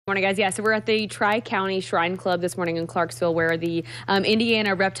Morning, guys. Yeah, so we're at the Tri-County Shrine Club this morning in Clarksville, where the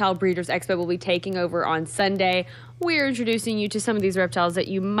Indiana Reptile Breeders Expo will be taking over on Sunday. We're introducing you to some of these reptiles that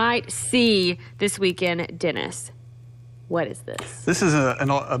you might see this weekend. Dennis, what is this? This is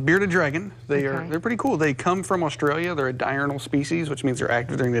a bearded dragon. They're pretty cool. They come from Australia. They're a diurnal species, which means they're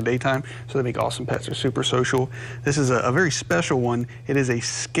active during the daytime, so they make awesome pets. They're super social. This is a very special one. It is a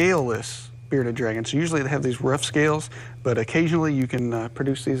scaleless bearded dragon. So usually they have these rough scales, but occasionally you can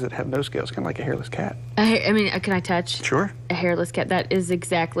produce these that have no scales, kind of like a hairless cat. I mean, can I touch? Sure. A hairless cat. That is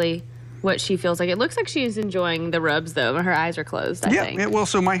exactly what she feels like. It looks like she's enjoying the rubs, though. Her eyes are closed, I think. Yeah, well,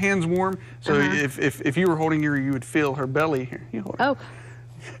 so my hand's warm. So if you were holding her, you would feel her belly. Here, you hold her. Oh.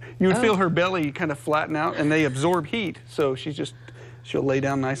 You would feel her belly kind of flatten out, and they absorb heat. So she'll lay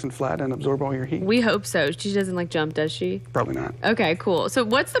down nice and flat and absorb all your heat. We hope so. She doesn't like jump, does she? Probably not. Okay, cool. So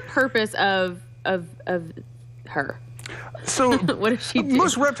what's the purpose of her? So what does she do?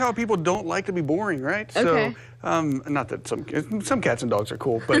 Most reptile people don't like to be boring, right? Okay. So not that some cats and dogs are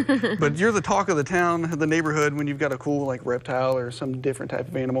cool, but you're the talk of the town, the neighborhood, when you've got a cool like reptile or some different type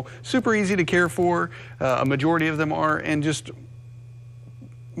of animal. Super easy to care for. A majority of them are, and just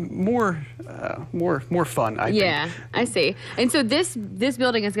more fun, I think. Yeah, I see. And so this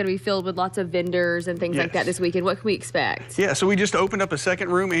building is going to be filled with lots of vendors and things like that this weekend. What can we expect? Yeah, so we just opened up a second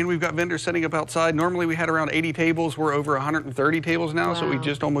room, and we've got vendors setting up outside. Normally we had around 80 tables. We're over 130 tables now, so we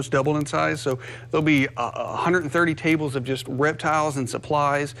just almost doubled in size. So there'll be 130 tables of just reptiles and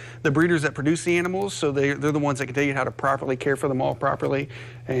supplies. The breeders that produce the animals, so they're the ones that can tell you how to properly care for them all properly,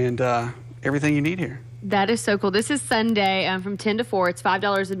 and everything you need here. That is so cool. This is Sunday from 10 to 4. It's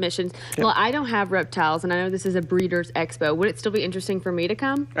 $5 admissions. Yep. Well, I don't have reptiles, and I know this is a breeders expo. Would it still be interesting for me to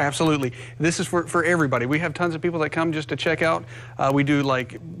come? Absolutely. This is for everybody. We have tons of people that come just to check out. We do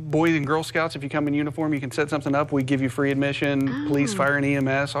like Boys and Girl Scouts. If you come in uniform, you can set something up. We give you free admission, police, fire, and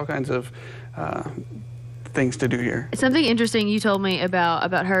EMS, all kinds of things to do here. Something interesting you told me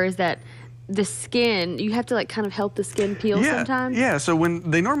about her is that the skin, you have to like kind of help the skin peel sometimes? Yeah, so when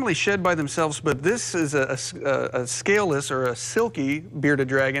they normally shed by themselves, but this is a scaleless or a silky bearded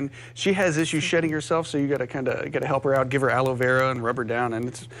dragon. She has issues shedding herself, so you gotta help her out, give her aloe vera and rub her down,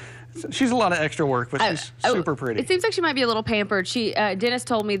 and she's a lot of extra work, but she's super pretty. It seems like she might be a little pampered. Dennis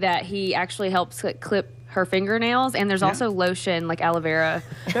told me that he actually helps clip her fingernails, and there's also lotion like aloe vera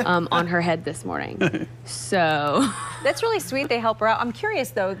on her head this morning. So that's really sweet. They help her out. I'm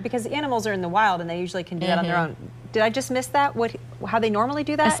curious though, because animals are in the wild and they usually can do that on their own. Did I just miss that? How they normally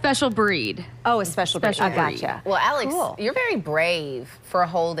do that? A special breed. Oh, a special breed. I gotcha. Well, Alex, you're very brave for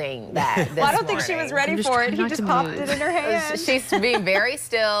holding that. Well, I don't think she was ready for it. He just popped it in her hand. She's being very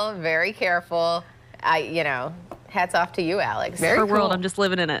still, very careful. You know, hats off to you, Alex. Her world. I'm just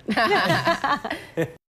living in it.